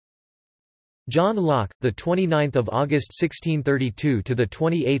John Locke, the 29th of August 1632 to the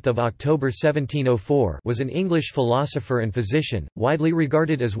 28th of October 1704, was an English philosopher and physician, widely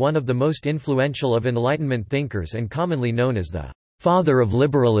regarded as one of the most influential of Enlightenment thinkers and commonly known as the father of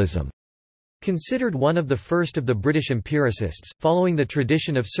liberalism. Considered one of the first of the British empiricists, following the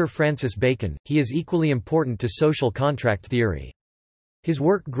tradition of Sir Francis Bacon, he is equally important to social contract theory. His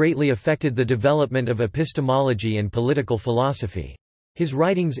work greatly affected the development of epistemology and political philosophy. His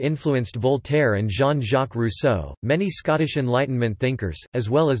writings influenced Voltaire and Jean-Jacques Rousseau, many Scottish Enlightenment thinkers, as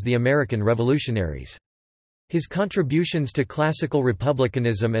well as the American revolutionaries. His contributions to classical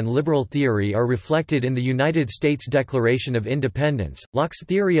republicanism and liberal theory are reflected in the United States Declaration of Independence. Locke's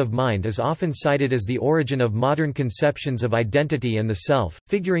theory of mind is often cited as the origin of modern conceptions of identity and the self,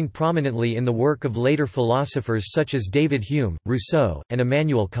 figuring prominently in the work of later philosophers such as David Hume, Rousseau, and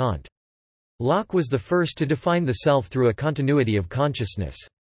Immanuel Kant. Locke was the first to define the self through a continuity of consciousness.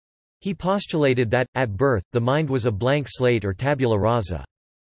 He postulated that, at birth, the mind was a blank slate or tabula rasa.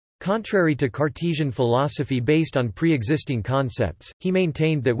 Contrary to Cartesian philosophy based on pre-existing concepts, he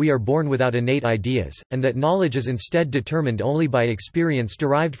maintained that we are born without innate ideas, and that knowledge is instead determined only by experience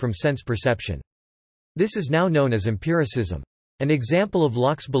derived from sense perception. This is now known as empiricism. An example of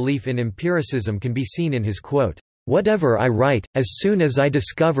Locke's belief in empiricism can be seen in his quote, "Whatever I write, as soon as I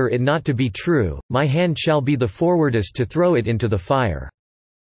discover it not to be true, my hand shall be the forwardest to throw it into the fire."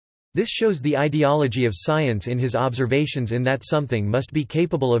 This shows the ideology of science in his observations in that something must be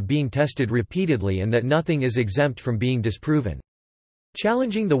capable of being tested repeatedly and that nothing is exempt from being disproven.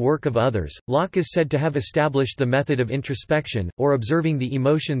 Challenging the work of others, Locke is said to have established the method of introspection, or observing the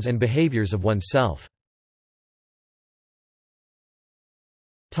emotions and behaviors of oneself.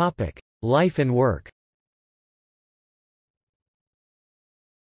 Life and work.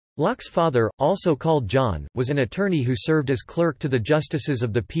 Locke's father, also called John, was an attorney who served as clerk to the Justices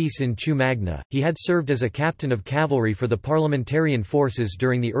of the Peace in Chew Magna. He had served as a captain of cavalry for the parliamentarian forces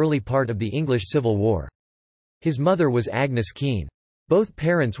during the early part of the English Civil War. His mother was Agnes Keene. Both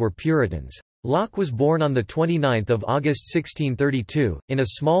parents were Puritans. Locke was born on 29 August 1632, in a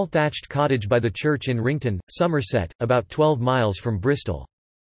small thatched cottage by the church in Rington, Somerset, about 12 miles from Bristol.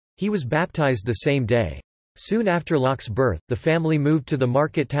 He was baptised the same day. Soon after Locke's birth, the family moved to the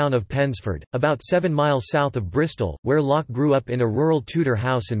market town of Pensford, about 7 miles south of Bristol, where Locke grew up in a rural Tudor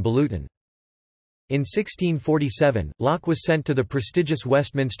house in Boluton. In 1647, Locke was sent to the prestigious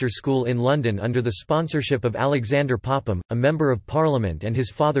Westminster School in London under the sponsorship of Alexander Popham, a Member of Parliament and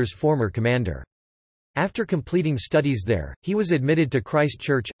his father's former commander. After completing studies there, he was admitted to Christ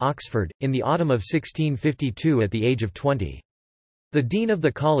Church, Oxford, in the autumn of 1652 at the age of 20. The dean of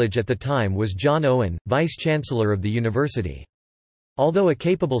the college at the time was John Owen, vice-chancellor of the university. Although a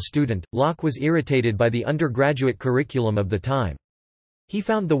capable student, Locke was irritated by the undergraduate curriculum of the time. He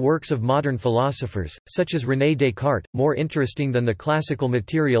found the works of modern philosophers, such as René Descartes, more interesting than the classical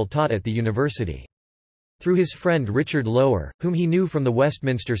material taught at the university. Through his friend Richard Lower, whom he knew from the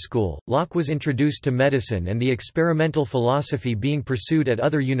Westminster School, Locke was introduced to medicine and the experimental philosophy being pursued at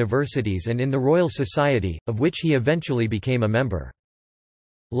other universities and in the Royal Society, of which he eventually became a member.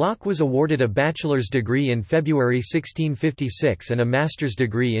 Locke was awarded a bachelor's degree in February 1656 and a master's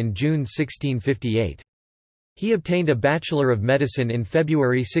degree in June 1658. He obtained a Bachelor of Medicine in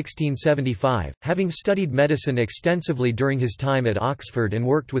February 1675, having studied medicine extensively during his time at Oxford and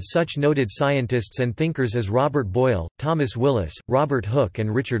worked with such noted scientists and thinkers as Robert Boyle, Thomas Willis, Robert Hooke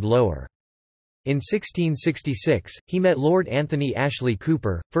and Richard Lower. In 1666, he met Lord Anthony Ashley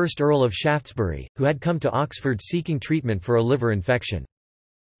Cooper, 1st Earl of Shaftesbury, who had come to Oxford seeking treatment for a liver infection.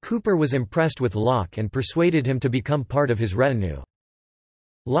 Cooper was impressed with Locke and persuaded him to become part of his retinue.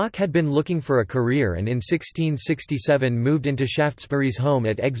 Locke had been looking for a career and in 1667 moved into Shaftesbury's home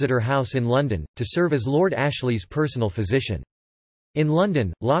at Exeter House in London, to serve as Lord Ashley's personal physician. In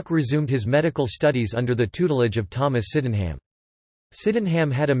London, Locke resumed his medical studies under the tutelage of Thomas Sydenham. Sydenham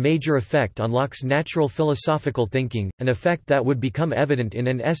had a major effect on Locke's natural philosophical thinking, an effect that would become evident in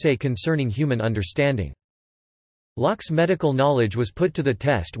an essay concerning human understanding. Locke's medical knowledge was put to the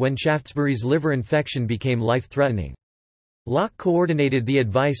test when Shaftesbury's liver infection became life-threatening. Locke coordinated the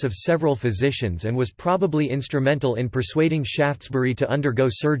advice of several physicians and was probably instrumental in persuading Shaftesbury to undergo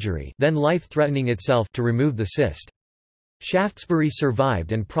surgery, then life-threatening itself, to remove the cyst. Shaftesbury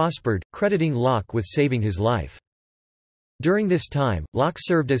survived and prospered, crediting Locke with saving his life. During this time, Locke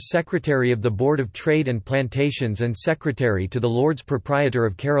served as Secretary of the Board of Trade and Plantations and Secretary to the Lords Proprietor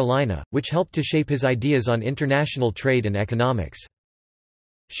of Carolina, which helped to shape his ideas on international trade and economics.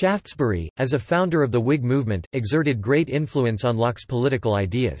 Shaftesbury, as a founder of the Whig movement, exerted great influence on Locke's political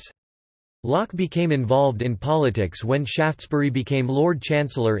ideas. Locke became involved in politics when Shaftesbury became Lord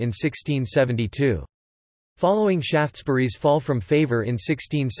Chancellor in 1672. Following Shaftesbury's fall from favour in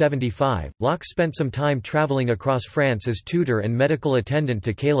 1675, Locke spent some time travelling across France as tutor and medical attendant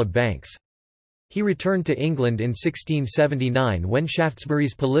to Caleb Banks. He returned to England in 1679 when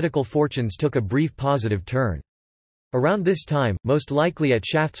Shaftesbury's political fortunes took a brief positive turn. Around this time, most likely at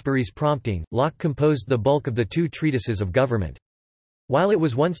Shaftesbury's prompting, Locke composed the bulk of the two treatises of government. While it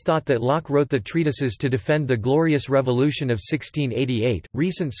was once thought that Locke wrote the treatises to defend the Glorious Revolution of 1688,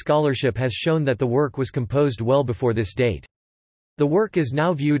 recent scholarship has shown that the work was composed well before this date. The work is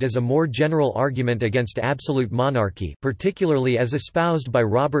now viewed as a more general argument against absolute monarchy, particularly as espoused by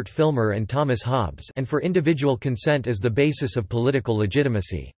Robert Filmer and Thomas Hobbes, and for individual consent as the basis of political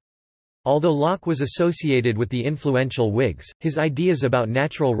legitimacy. Although Locke was associated with the influential Whigs, his ideas about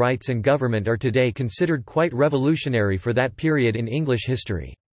natural rights and government are today considered quite revolutionary for that period in English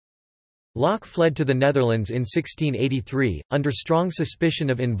history. Locke fled to the Netherlands in 1683, under strong suspicion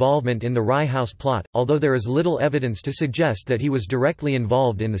of involvement in the Rye House plot, although there is little evidence to suggest that he was directly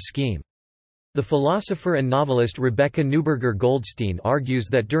involved in the scheme. The philosopher and novelist Rebecca Neuberger Goldstein argues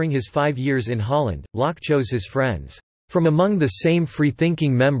that during his 5 years in Holland, Locke chose his friends from among the same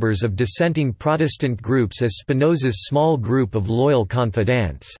free-thinking members of dissenting Protestant groups as Spinoza's small group of loyal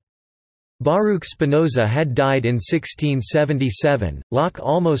confidants. Baruch Spinoza had died in 1677. Locke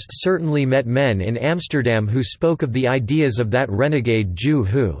almost certainly met men in Amsterdam who spoke of the ideas of that renegade Jew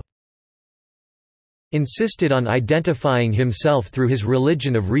who insisted on identifying himself through his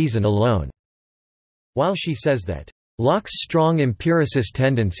religion of reason alone. While she says that Locke's strong empiricist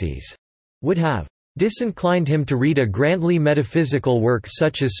tendencies would have disinclined him to read a grandly metaphysical work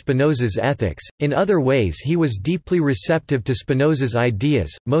such as Spinoza's Ethics, in other ways he was deeply receptive to Spinoza's ideas,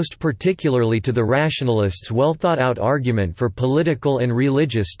 most particularly to the rationalists' well-thought-out argument for political and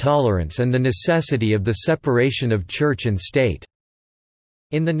religious tolerance and the necessity of the separation of church and state.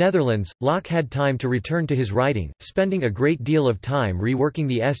 In the Netherlands, Locke had time to return to his writing, spending a great deal of time reworking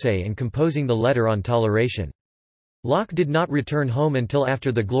the essay and composing the letter on toleration. Locke did not return home until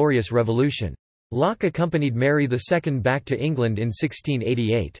after the Glorious Revolution. Locke accompanied Mary II back to England in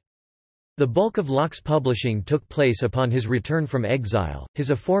 1688. The bulk of Locke's publishing took place upon his return from exile, his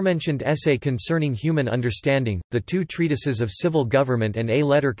aforementioned essay concerning human understanding, the two treatises of civil government and a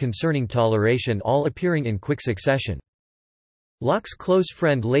letter concerning toleration all appearing in quick succession. Locke's close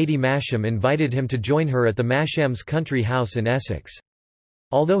friend Lady Masham invited him to join her at the Masham's country house in Essex.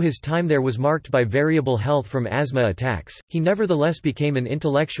 Although his time there was marked by variable health from asthma attacks, he nevertheless became an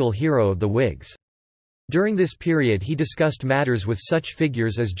intellectual hero of the Whigs. During this period he discussed matters with such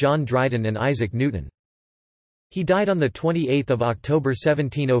figures as John Dryden and Isaac Newton. He died on 28 October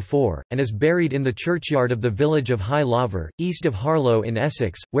 1704, and is buried in the churchyard of the village of High Laver, east of Harlow in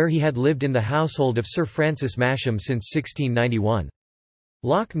Essex, where he had lived in the household of Sir Francis Masham since 1691.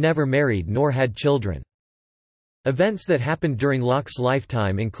 Locke never married nor had children. Events that happened during Locke's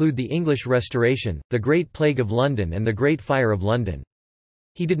lifetime include the English Restoration, the Great Plague of London and the Great Fire of London.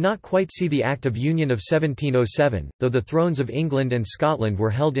 He did not quite see the Act of Union of 1707, though the thrones of England and Scotland were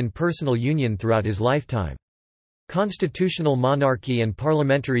held in personal union throughout his lifetime. Constitutional monarchy and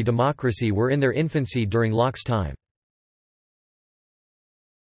parliamentary democracy were in their infancy during Locke's time.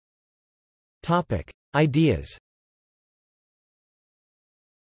 Ideas.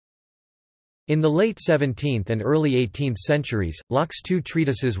 In the late 17th and early 18th centuries, Locke's two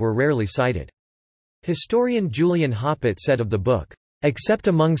treatises were rarely cited. Historian Julian Hoppet said of the book, "Except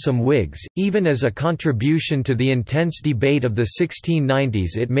among some Whigs, even as a contribution to the intense debate of the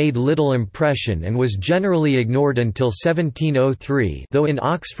 1690s it made little impression and was generally ignored until 1703, though in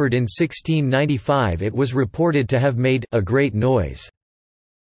Oxford in 1695 it was reported to have made a great noise."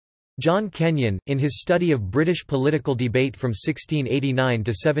 John Kenyon, in his study of British political debate from 1689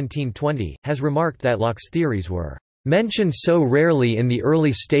 to 1720, has remarked that Locke's theories were mentioned so rarely in the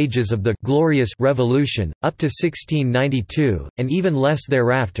early stages of the Glorious Revolution, up to 1692, and even less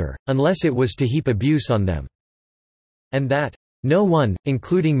thereafter, unless it was to heap abuse on them, and that no one,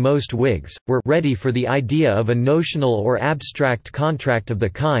 including most Whigs, were ready for the idea of a notional or abstract contract of the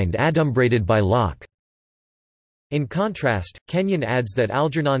kind adumbrated by Locke. In contrast, Kenyon adds that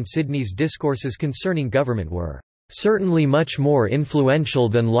Algernon Sidney's discourses concerning government were certainly much more influential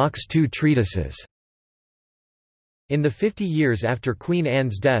than Locke's two treatises. In the 50 years after Queen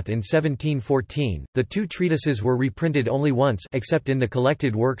Anne's death in 1714, the two treatises were reprinted only once except in the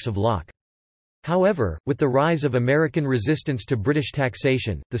collected works of Locke. However, with the rise of American resistance to British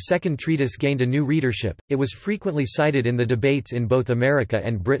taxation, the second treatise gained a new readership. It was frequently cited in the debates in both America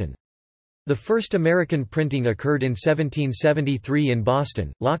and Britain. The first American printing occurred in 1773 in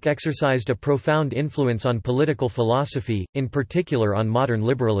Boston. Locke exercised a profound influence on political philosophy, in particular on modern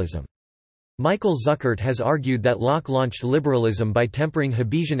liberalism. Michael Zuckert has argued that Locke launched liberalism by tempering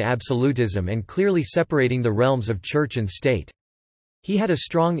Hobbesian absolutism and clearly separating the realms of church and state. He had a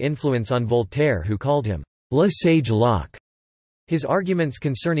strong influence on Voltaire, who called him le sage Locke. His arguments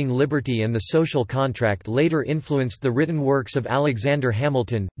concerning liberty and the social contract later influenced the written works of Alexander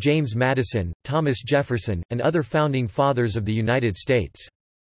Hamilton, James Madison, Thomas Jefferson, and other founding fathers of the United States.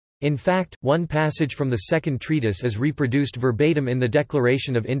 In fact, one passage from the second treatise is reproduced verbatim in the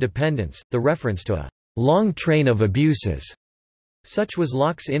Declaration of Independence, the reference to a long train of abuses. Such was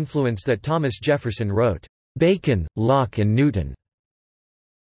Locke's influence that Thomas Jefferson wrote, "Bacon, Locke and Newton.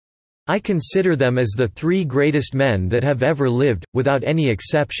 I consider them as the three greatest men that have ever lived, without any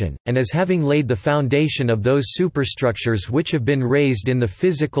exception, and as having laid the foundation of those superstructures which have been raised in the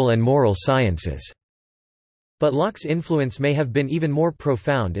physical and moral sciences." But Locke's influence may have been even more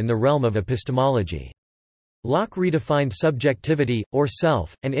profound in the realm of epistemology. Locke redefined subjectivity, or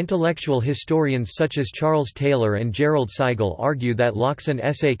self, and intellectual historians such as Charles Taylor and Gerald Seigel argue that Locke's An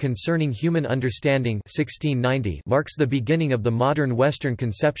Essay Concerning Human Understanding 1690 marks the beginning of the modern Western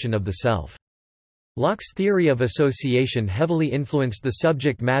conception of the self. Locke's theory of association heavily influenced the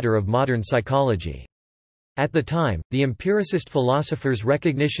subject matter of modern psychology. At the time, the empiricist philosophers'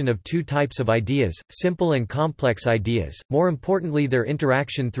 recognition of two types of ideas, simple and complex ideas, more importantly their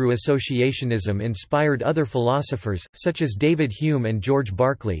interaction through associationism, inspired other philosophers, such as David Hume and George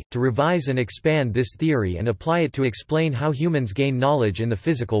Berkeley, to revise and expand this theory and apply it to explain how humans gain knowledge in the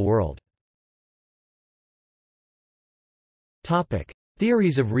physical world.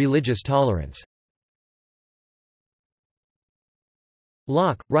 Theories of religious tolerance.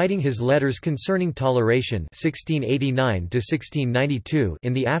 Locke, writing his Letters Concerning Toleration 1689–1692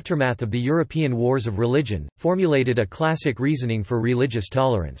 in the aftermath of the European Wars of Religion, formulated a classic reasoning for religious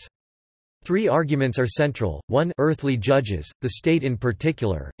tolerance. Three arguments are central: 1. Earthly judges, the state in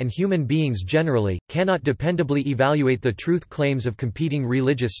particular, and human beings generally, cannot dependably evaluate the truth claims of competing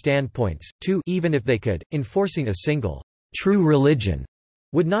religious standpoints. 2. Even if they could, enforcing a single, true religion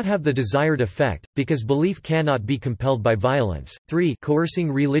would not have the desired effect, because belief cannot be compelled by violence. 3. Coercing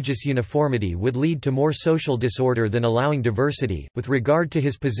religious uniformity would lead to more social disorder than allowing diversity. With regard to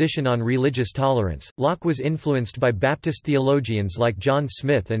his position on religious tolerance, Locke was influenced by Baptist theologians like John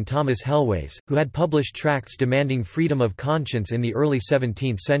Smith and Thomas Helwys, who had published tracts demanding freedom of conscience in the early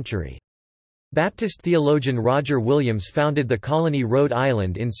 17th century. Baptist theologian Roger Williams founded the colony Rhode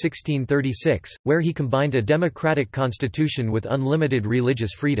Island in 1636, where he combined a democratic constitution with unlimited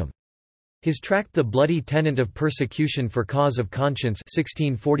religious freedom. His tract The Bloody Tenent of Persecution for Cause of Conscience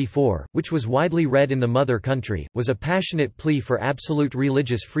 1644, which was widely read in the mother country, was a passionate plea for absolute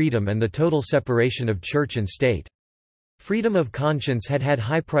religious freedom and the total separation of church and state. Freedom of conscience had had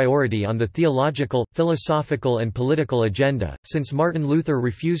high priority on the theological, philosophical and political agenda, since Martin Luther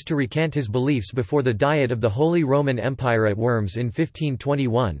refused to recant his beliefs before the Diet of the Holy Roman Empire at Worms in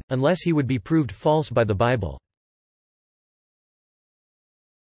 1521, unless he would be proved false by the Bible.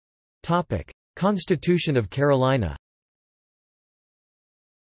 Constitution of Carolina.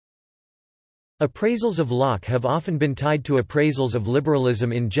 Appraisals of Locke have often been tied to appraisals of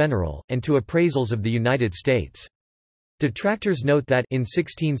liberalism in general, and to appraisals of the United States. Detractors note that in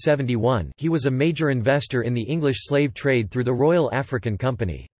 1671 he was a major investor in the English slave trade through the Royal African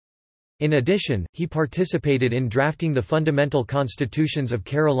Company. In addition, he participated in drafting the fundamental constitutions of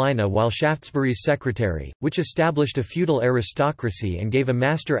Carolina while Shaftesbury's secretary, which established a feudal aristocracy and gave a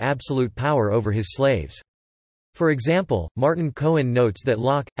master absolute power over his slaves. For example, Martin Cohen notes that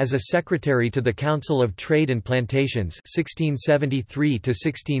Locke, as a secretary to the Council of Trade and Plantations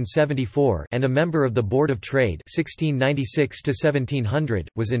 1673–1674 and a member of the Board of Trade 1696–1700,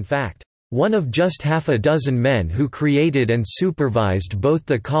 was in fact one of just half a dozen men who created and supervised both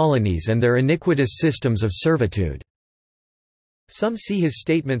the colonies and their iniquitous systems of servitude. Some see his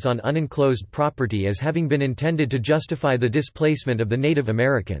statements on unenclosed property as having been intended to justify the displacement of the Native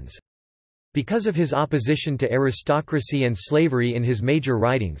Americans. Because of his opposition to aristocracy and slavery in his major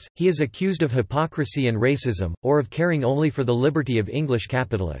writings, he is accused of hypocrisy and racism, or of caring only for the liberty of English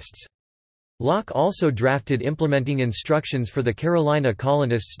capitalists. Locke also drafted implementing instructions for the Carolina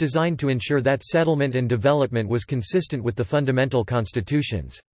colonists designed to ensure that settlement and development was consistent with the fundamental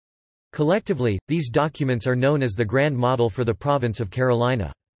constitutions. Collectively, these documents are known as the Grand Model for the province of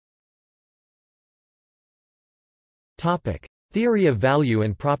Carolina. Theory of value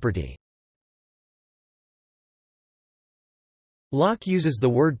and property. Locke uses the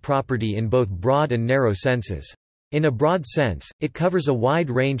word property in both broad and narrow senses. In a broad sense, it covers a wide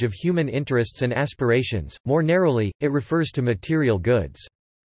range of human interests and aspirations; more narrowly, it refers to material goods.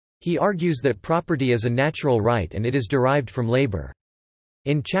 He argues that property is a natural right and it is derived from labor.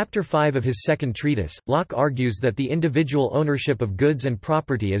 In Chapter 5 of his second treatise, Locke argues that the individual ownership of goods and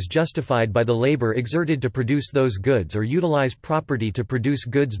property is justified by the labor exerted to produce those goods or utilize property to produce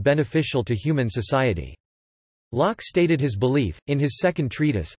goods beneficial to human society. Locke stated his belief, in his second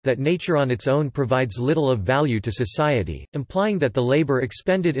treatise, that nature on its own provides little of value to society, implying that the labor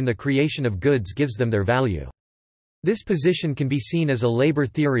expended in the creation of goods gives them their value. This position can be seen as a labor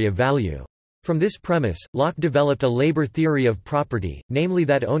theory of value. From this premise, Locke developed a labor theory of property, namely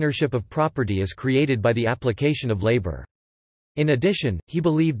that ownership of property is created by the application of labor. In addition, he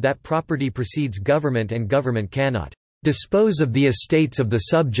believed that property precedes government and government cannot dispose of the estates of the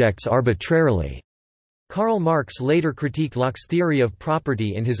subjects arbitrarily. Karl Marx later critiqued Locke's theory of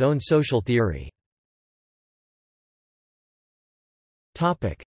property in his own social theory.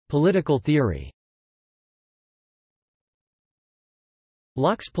 Political theory.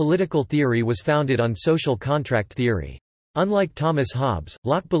 Locke's political theory was founded on social contract theory. Unlike Thomas Hobbes,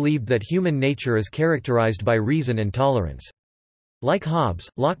 Locke believed that human nature is characterized by reason and tolerance. Like Hobbes,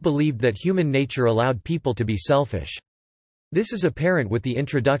 Locke believed that human nature allowed people to be selfish. This is apparent with the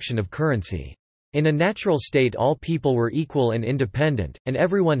introduction of currency. In a natural state all people were equal and independent, and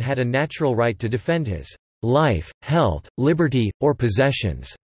everyone had a natural right to defend his life, health, liberty, or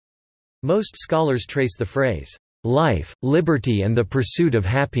possessions. Most scholars trace the phrase, life, liberty and the pursuit of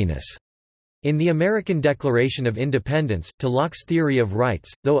happiness, in the American Declaration of Independence, to Locke's theory of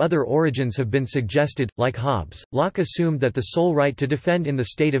rights, though other origins have been suggested. Like Hobbes, Locke assumed that the sole right to defend in the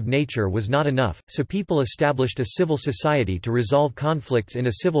state of nature was not enough, so people established a civil society to resolve conflicts in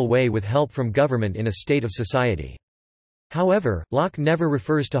a civil way with help from government in a state of society. However, Locke never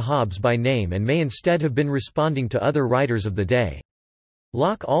refers to Hobbes by name and may instead have been responding to other writers of the day.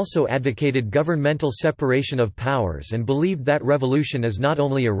 Locke also advocated governmental separation of powers and believed that revolution is not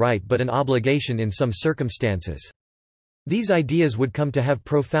only a right but an obligation in some circumstances. These ideas would come to have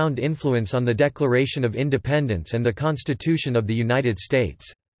profound influence on the Declaration of Independence and the Constitution of the United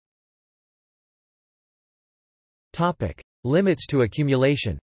States. Limits to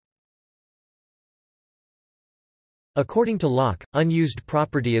accumulation. According to Locke, unused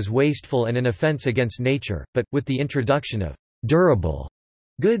property is wasteful and an offense against nature, but, with the introduction of durable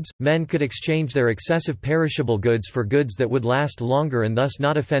goods, men could exchange their excessive perishable goods for goods that would last longer and thus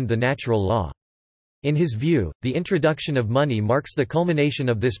not offend the natural law. In his view, the introduction of money marks the culmination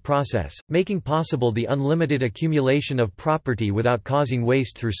of this process, making possible the unlimited accumulation of property without causing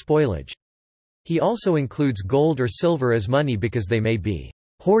waste through spoilage. He also includes gold or silver as money because they may be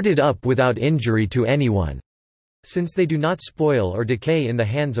hoarded up without injury to anyone, since they do not spoil or decay in the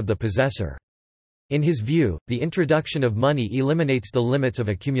hands of the possessor. In his view, the introduction of money eliminates the limits of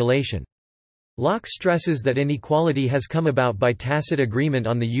accumulation. Locke stresses that inequality has come about by tacit agreement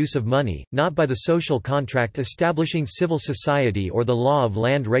on the use of money, not by the social contract establishing civil society or the law of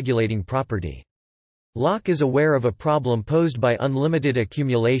land regulating property. Locke is aware of a problem posed by unlimited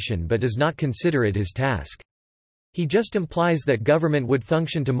accumulation but does not consider it his task. He just implies that government would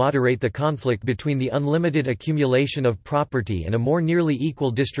function to moderate the conflict between the unlimited accumulation of property and a more nearly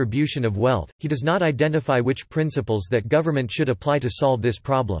equal distribution of wealth. He does not identify which principles that government should apply to solve this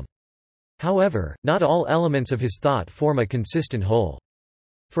problem. However, not all elements of his thought form a consistent whole.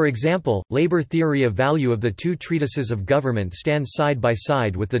 For example, labor theory of value of the two treatises of government stands side by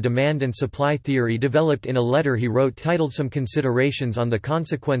side with the demand and supply theory developed in a letter he wrote titled Some Considerations on the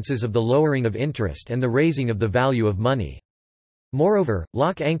Consequences of the Lowering of Interest and the Raising of the Value of Money. Moreover,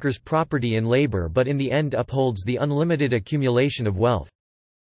 Locke anchors property in labor but in the end upholds the unlimited accumulation of wealth.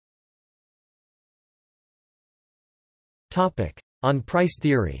 On price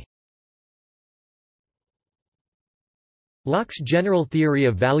theory. Locke's general theory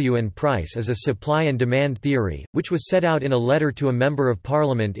of value and price is a supply and demand theory, which was set out in a letter to a Member of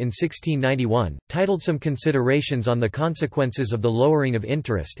Parliament in 1691, titled Some Considerations on the Consequences of the Lowering of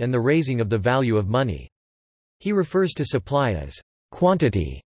Interest and the Raising of the Value of Money. He refers to supply as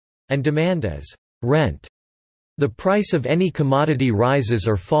quantity and demand as rent. The price of any commodity rises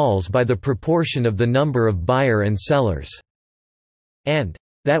or falls by the proportion of the number of buyer and sellers, and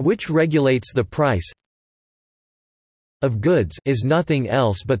that which regulates the price of goods is nothing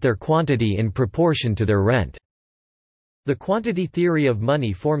else but their quantity in proportion to their rent. The quantity theory of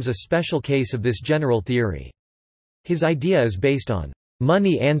money forms a special case of this general theory. His idea is based on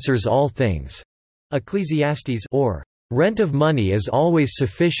money answers all things, Ecclesiastes, or rent of money is always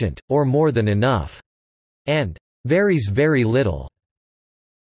sufficient, or more than enough, and varies very little.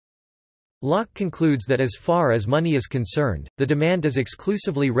 Locke concludes that as far as money is concerned, the demand is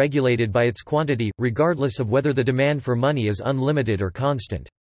exclusively regulated by its quantity, regardless of whether the demand for money is unlimited or constant.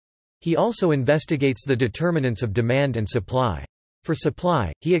 He also investigates the determinants of demand and supply. For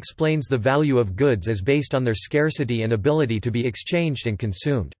supply, he explains the value of goods as based on their scarcity and ability to be exchanged and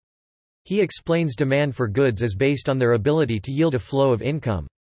consumed. He explains demand for goods as based on their ability to yield a flow of income.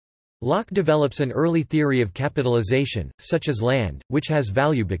 Locke develops an early theory of capitalization, such as land, which has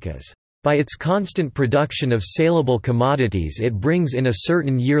value because by its constant production of saleable commodities it brings in a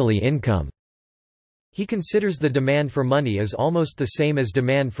certain yearly income. He considers the demand for money as almost the same as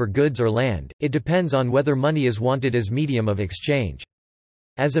demand for goods or land, it depends on whether money is wanted as medium of exchange.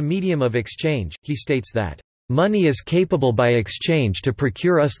 As a medium of exchange, he states that, "Money is capable by exchange to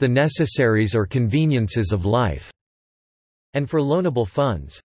procure us the necessaries or conveniences of life." And for loanable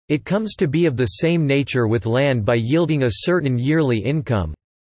funds, "It comes to be of the same nature with land by yielding a certain yearly income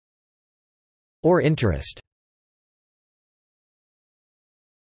or interest."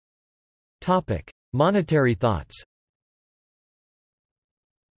 Monetary thoughts.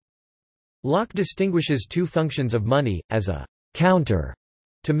 Locke distinguishes two functions of money, as a «counter»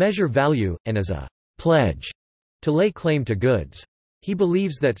 to measure value, and as a «pledge» to lay claim to goods. He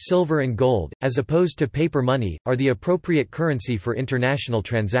believes that silver and gold, as opposed to paper money, are the appropriate currency for international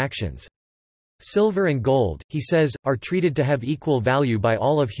transactions. Silver and gold, he says, are treated to have equal value by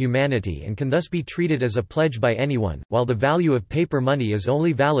all of humanity and can thus be treated as a pledge by anyone, while the value of paper money is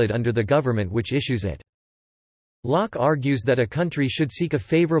only valid under the government which issues it. Locke argues that a country should seek a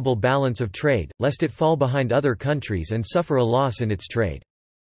favorable balance of trade, lest it fall behind other countries and suffer a loss in its trade.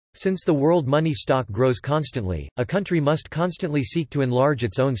 Since the world money stock grows constantly, a country must constantly seek to enlarge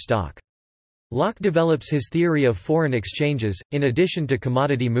its own stock. Locke develops his theory of foreign exchanges. In addition to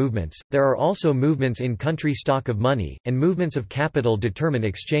commodity movements, there are also movements in country stock of money, and movements of capital determine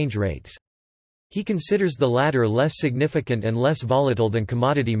exchange rates. He considers the latter less significant and less volatile than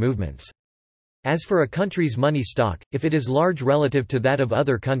commodity movements. As for a country's money stock, if it is large relative to that of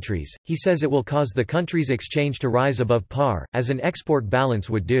other countries, he says it will cause the country's exchange to rise above par, as an export balance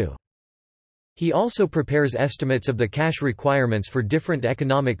would do. He also prepares estimates of the cash requirements for different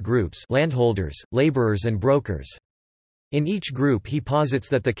economic groups: landholders, laborers and brokers. In each group he posits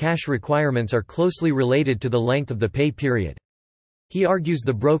that the cash requirements are closely related to the length of the pay period. He argues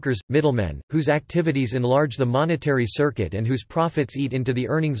the brokers, middlemen, whose activities enlarge the monetary circuit and whose profits eat into the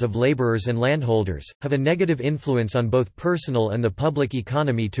earnings of laborers and landholders, have a negative influence on both personal and the public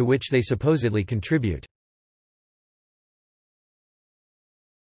economy to which they supposedly contribute.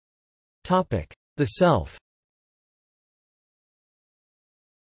 The self.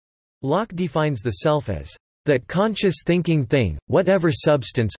 Locke defines the self as that conscious thinking thing, whatever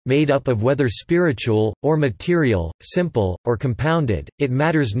substance, made up of whether spiritual, or material, simple, or compounded, it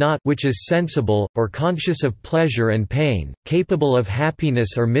matters not, which is sensible, or conscious of pleasure and pain, capable of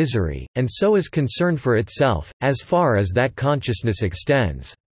happiness or misery, and so is concerned for itself, as far as that consciousness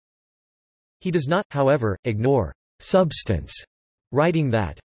extends. He does not, however, ignore substance, writing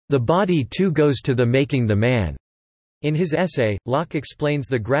that the body too goes to the making the man. In his essay, Locke explains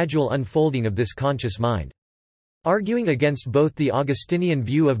the gradual unfolding of this conscious mind. Arguing against both the Augustinian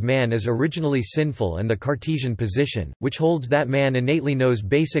view of man as originally sinful and the Cartesian position, which holds that man innately knows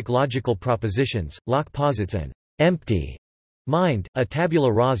basic logical propositions, Locke posits an empty mind, a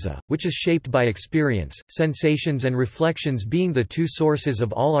tabula rasa, which is shaped by experience, sensations and reflections being the two sources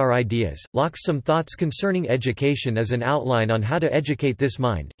of all our ideas. Locke's Some Thoughts Concerning Education is an outline on how to educate this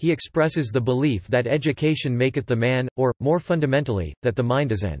mind. He expresses the belief that education maketh the man, or, more fundamentally, that the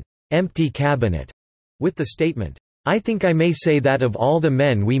mind is an empty cabinet, with the statement, "I think I may say that of all the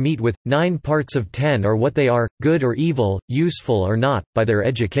men we meet with, 9 parts of 10 are what they are, good or evil, useful or not, by their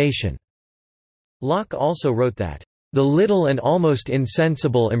education." Locke also wrote that, "The little and almost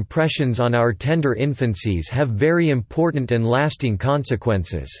insensible impressions on our tender infancies have very important and lasting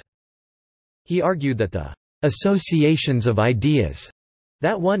consequences." He argued that the associations of ideas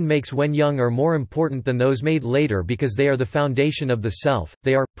that one makes when young are more important than those made later because they are the foundation of the self.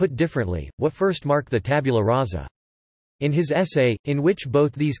 They are, put differently, what first mark the tabula rasa. In his essay, in which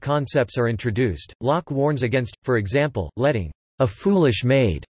both these concepts are introduced, Locke warns against, for example, letting a foolish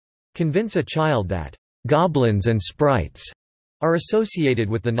maid convince a child that goblins and sprites are associated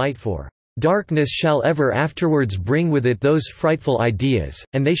with the night, for darkness shall ever afterwards bring with it those frightful ideas,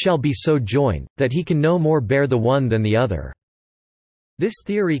 and they shall be so joined, that he can no more bear the one than the other. This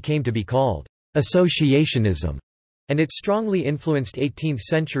theory came to be called associationism, and it strongly influenced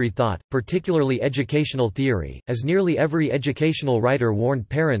 18th-century thought, particularly educational theory, as nearly every educational writer warned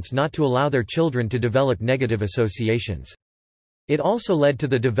parents not to allow their children to develop negative associations. It also led to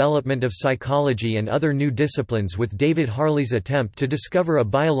the development of psychology and other new disciplines, with David Hartley's attempt to discover a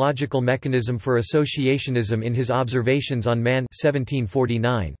biological mechanism for associationism in his Observations on Man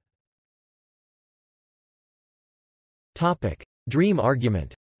 1749. Dream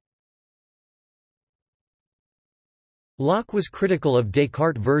argument. Locke was critical of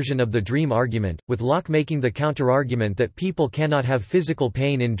Descartes' version of the dream argument, with Locke making the counterargument that people cannot have physical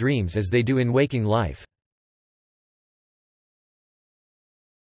pain in dreams as they do in waking life.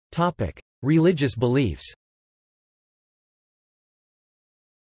 Religious beliefs.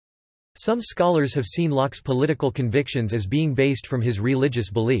 Some scholars have seen Locke's political convictions as being based from his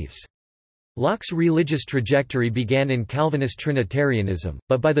religious beliefs. Locke's religious trajectory began in Calvinist Trinitarianism,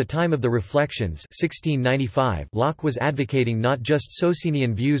 but by the time of the Reflections 1695, Locke was advocating not just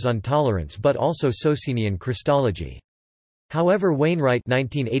Socinian views on tolerance but also Socinian Christology. However, Wainwright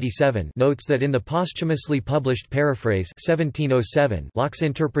 1987 notes that in the posthumously published Paraphrase 1707, Locke's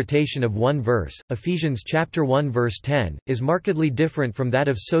interpretation of one verse, Ephesians chapter 1 verse 10, is markedly different from that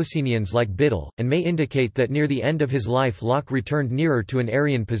of Socinians like Biddle, and may indicate that near the end of his life Locke returned nearer to an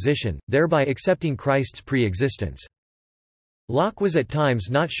Arian position, thereby accepting Christ's pre-existence. Locke was at times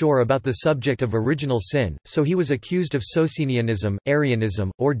not sure about the subject of original sin, so he was accused of Socinianism,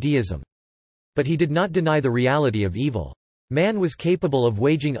 Arianism, or deism. But he did not deny the reality of evil. Man was capable of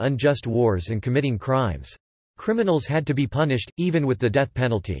waging unjust wars and committing crimes. Criminals had to be punished, even with the death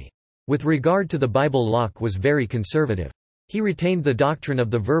penalty. With regard to the Bible, Locke was very conservative. He retained the doctrine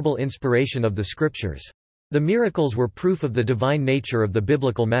of the verbal inspiration of the Scriptures. The miracles were proof of the divine nature of the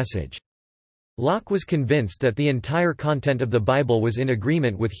biblical message. Locke was convinced that the entire content of the Bible was in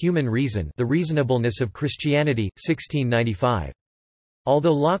agreement with human reason, the reasonableness of Christianity, 1695.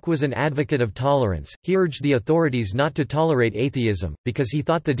 Although Locke was an advocate of tolerance, he urged the authorities not to tolerate atheism, because he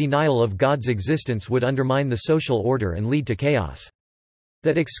thought the denial of God's existence would undermine the social order and lead to chaos.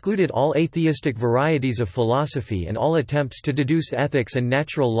 That excluded all atheistic varieties of philosophy and all attempts to deduce ethics and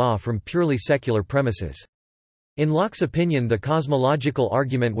natural law from purely secular premises. In Locke's opinion, the cosmological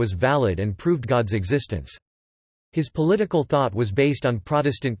argument was valid and proved God's existence. His political thought was based on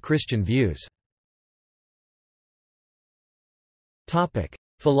Protestant Christian views.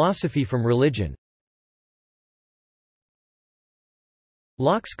 Philosophy from religion.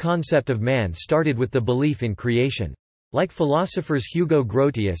 Locke's concept of man started with the belief in creation. Like philosophers Hugo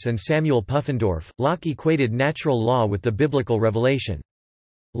Grotius and Samuel Pufendorf, Locke equated natural law with the biblical revelation.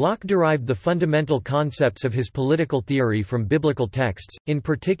 Locke derived the fundamental concepts of his political theory from biblical texts, in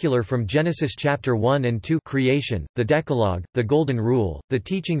particular from Genesis chapter 1 and 2, creation, the Decalogue, the Golden Rule, the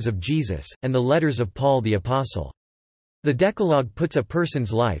teachings of Jesus, and the letters of Paul the Apostle. The Decalogue puts a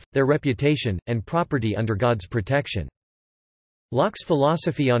person's life, their reputation, and property under God's protection. Locke's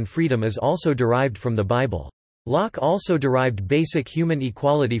philosophy on freedom is also derived from the Bible. Locke also derived basic human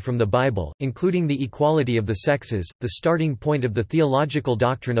equality from the Bible, including the equality of the sexes, the starting point of the theological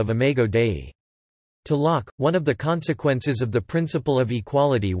doctrine of Imago Dei. To Locke, one of the consequences of the principle of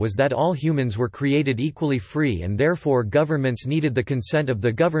equality was that all humans were created equally free and therefore governments needed the consent of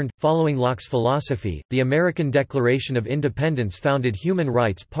the governed. Following Locke's philosophy, the American Declaration of Independence founded human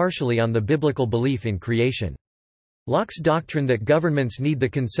rights partially on the biblical belief in creation. Locke's doctrine that governments need the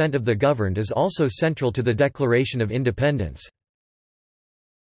consent of the governed is also central to the Declaration of Independence.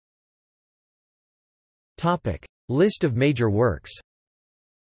 List of major works.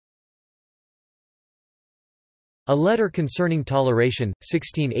 A Letter Concerning Toleration,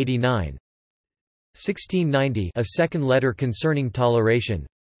 1689. 1690, A Second Letter Concerning Toleration.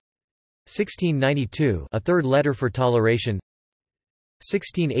 1692, A Third Letter for Toleration.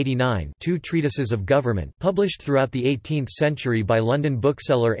 1689, Two Treatises of Government, published throughout the 18th century by London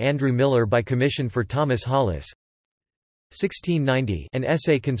bookseller Andrew Miller by commission for Thomas Hollis. 1690, An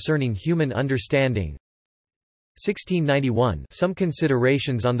Essay Concerning Human Understanding. 1691, Some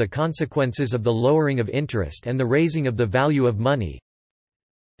Considerations on the Consequences of the Lowering of Interest and the Raising of the Value of Money.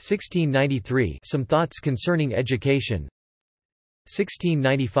 1693, Some Thoughts Concerning Education.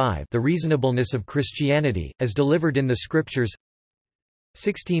 1695, The Reasonableness of Christianity, as delivered in the Scriptures.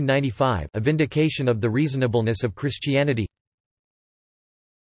 1695, A Vindication of the Reasonableness of Christianity.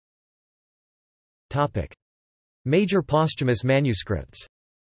 Major posthumous manuscripts.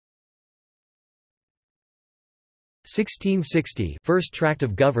 1660, First Tract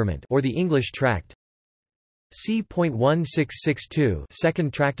of Government, or the English Tract. c.1662,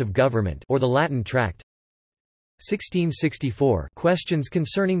 Second Tract of Government, or the Latin Tract. 1664, Questions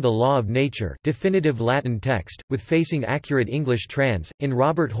Concerning the Law of Nature, definitive Latin text, with facing accurate English trans, in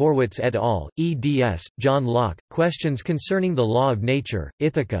Robert Horwitz et al., eds. John Locke, Questions Concerning the Law of Nature,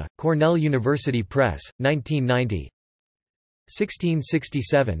 Ithaca, Cornell University Press, 1990.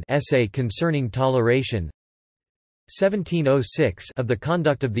 1667 Essay Concerning Toleration, 1706 Of the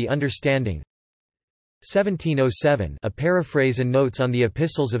Conduct of the Understanding, 1707 A Paraphrase and Notes on the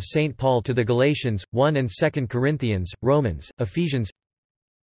Epistles of St. Paul to the Galatians, 1 and 2 Corinthians, Romans, Ephesians.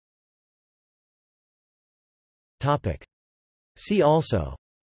 See also: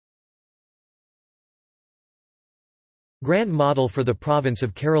 Grand Model for the Province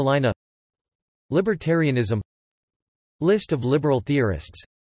of Carolina, Libertarianism, List of liberal theorists,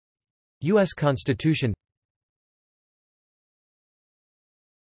 U.S. Constitution.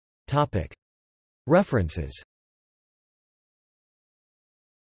 References.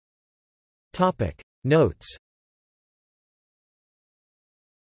 Notes.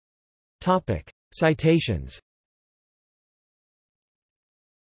 Citations.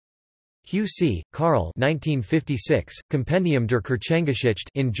 Hugh C., Karl 1956, Compendium der Kirchengeschichte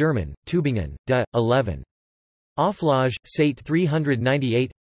in German, Tübingen, de. 11. Auflage, Sate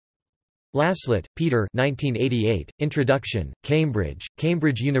 398. Laslett, Peter 1988, Introduction, Cambridge,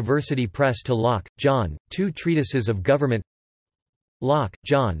 Cambridge University Press to Locke, John, Two Treatises of Government. Locke,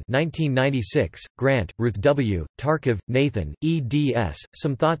 John 1996, Grant, Ruth W., Tarkov, Nathan, eds.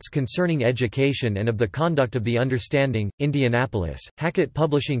 Some Thoughts Concerning Education and of the Conduct of the Understanding, Indianapolis, Hackett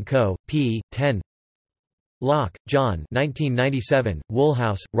Publishing Co., p. 10. Locke, John 1997,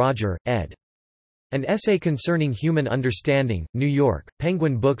 Woolhouse, Roger, ed. An Essay Concerning Human Understanding, New York,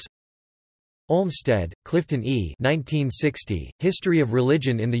 Penguin Books. Olmsted, Clifton E. 1960, History of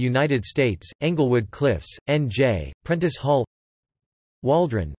Religion in the United States, Englewood Cliffs, N.J., Prentice Hall.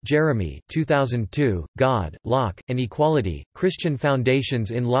 Waldron, Jeremy 2002, God, Locke, and Equality, Christian Foundations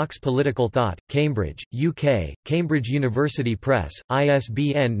in Locke's Political Thought, Cambridge, UK, Cambridge University Press,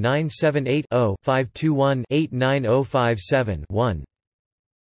 ISBN 978-0-521-89057-1.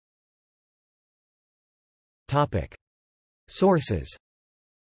 Sources.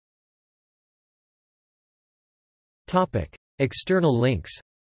 External links.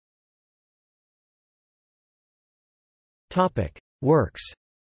 Works.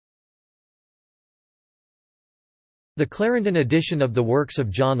 The Clarendon edition of the works of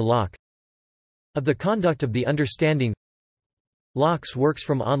John Locke. Of the Conduct of the Understanding. Locke's works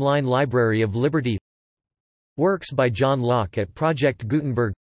from Online Library of Liberty. Works by John Locke at Project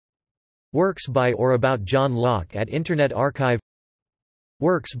Gutenberg. Works by or about John Locke at Internet Archive.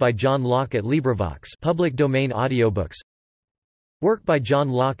 Works by John Locke at LibriVox public domain audiobooks. Work by John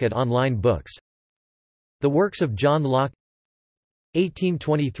Locke at Online Books. The Works of John Locke.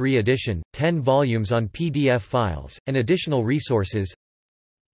 1823 edition, 10 volumes on PDF files, and additional resources.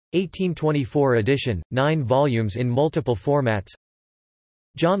 1824 edition, 9 volumes in multiple formats.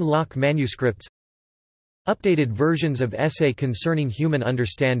 John Locke manuscripts. Updated versions of Essay Concerning Human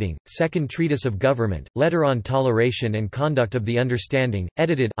Understanding, Second Treatise of Government, Letter on Toleration and Conduct of the Understanding,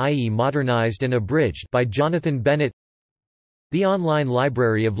 edited i.e. modernized and abridged by Jonathan Bennett. The Online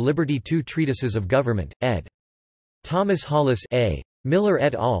Library of Liberty, Two Treatises of Government, ed. Thomas Hollis A. Miller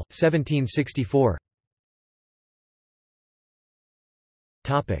et al., 1764.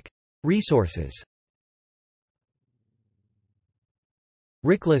 Resources.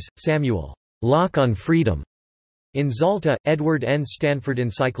 Rickless, Samuel. Locke on Freedom. In Zalta, Edward N. Stanford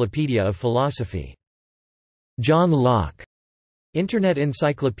Encyclopedia of Philosophy. John Locke. Internet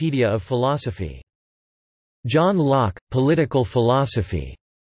Encyclopedia of Philosophy. John Locke, Political Philosophy.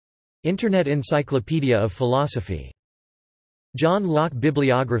 Internet Encyclopedia of Philosophy. John Locke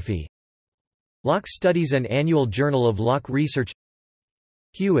Bibliography. Locke Studies and Annual Journal of Locke Research.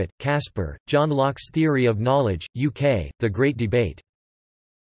 Hewitt, Caspar, John Locke's Theory of Knowledge, UK, The Great Debate.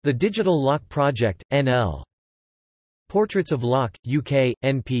 The Digital Locke Project, NL. Portraits of Locke, UK,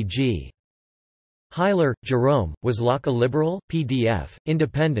 NPG. Heiler, Jerome, Was Locke a Liberal? PDF,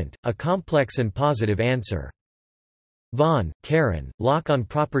 Independent, A Complex and Positive Answer. Vaughan, Karen, Locke on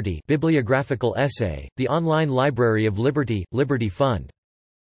Property Bibliographical Essay, The Online Library of Liberty, Liberty Fund.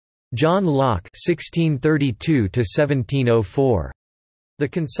 John Locke 1632–1704. The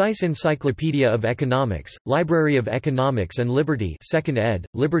Concise Encyclopedia of Economics, Library of Economics and Liberty 2nd ed.,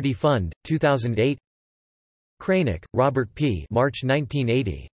 Liberty Fund, 2008. Cranick, Robert P. March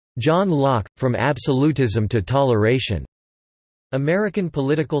 1980. John Locke, From Absolutism to Toleration. American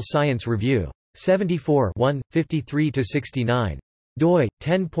Political Science Review. 74 53–69. doi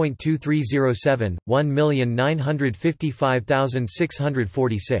 10.2307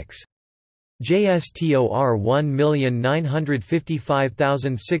 1955646. JSTOR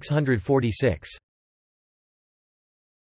 1955646.